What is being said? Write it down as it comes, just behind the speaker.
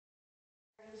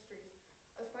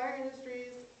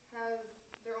Industries has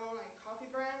their own like coffee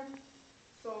brand,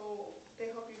 so they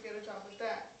help you get a job with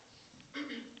that.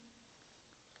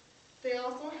 They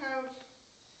also have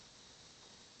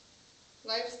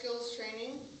life skills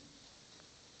training,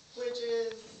 which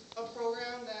is a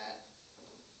program that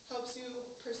helps you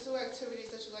pursue activities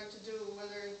that you like to do,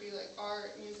 whether it be like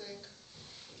art, music,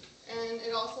 and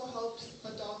it also helps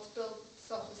adults build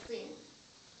self-esteem.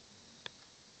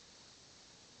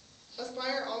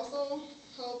 Aspire also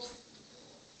helps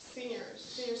senior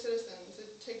citizens.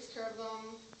 It takes care of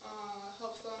them,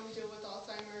 helps them deal with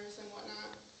Alzheimer's and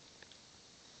whatnot.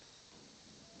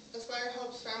 Aspire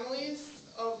helps families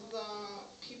of the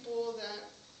people that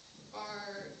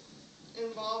are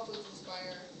involved with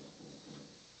Aspire.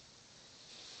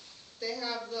 They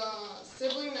have the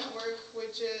Sibling Network,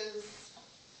 which is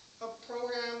a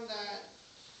program that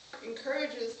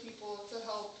encourages people to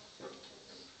help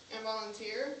and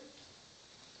volunteer.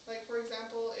 Like for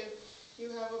example, if you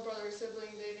have a brother or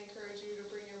sibling, they'd encourage you to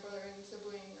bring your brother and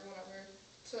sibling or whatever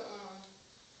to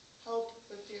help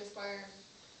with the Aspire.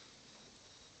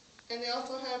 And they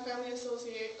also have Family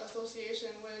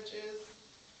Association, which is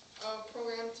a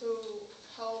program to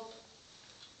help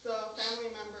the family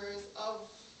members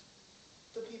of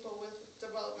the people with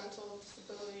developmental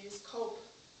disabilities cope.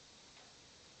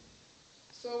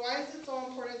 So why is it so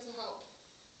important to help?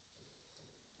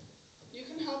 You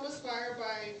can help Aspire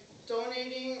by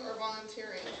donating or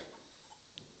volunteering.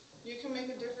 You can make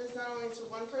a difference not only to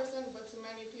one person, but to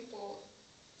many people,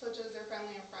 such as their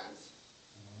family and friends.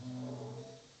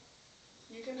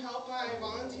 You can help by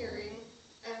volunteering,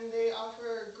 and they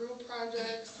offer group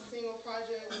projects, single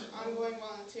projects, ongoing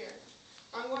volunteer.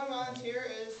 Ongoing volunteer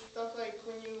is stuff like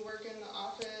when you work in the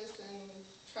office and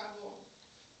travel.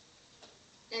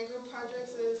 And group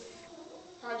projects is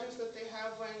projects that they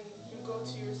have when you go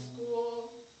to your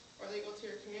school or they go to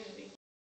your community.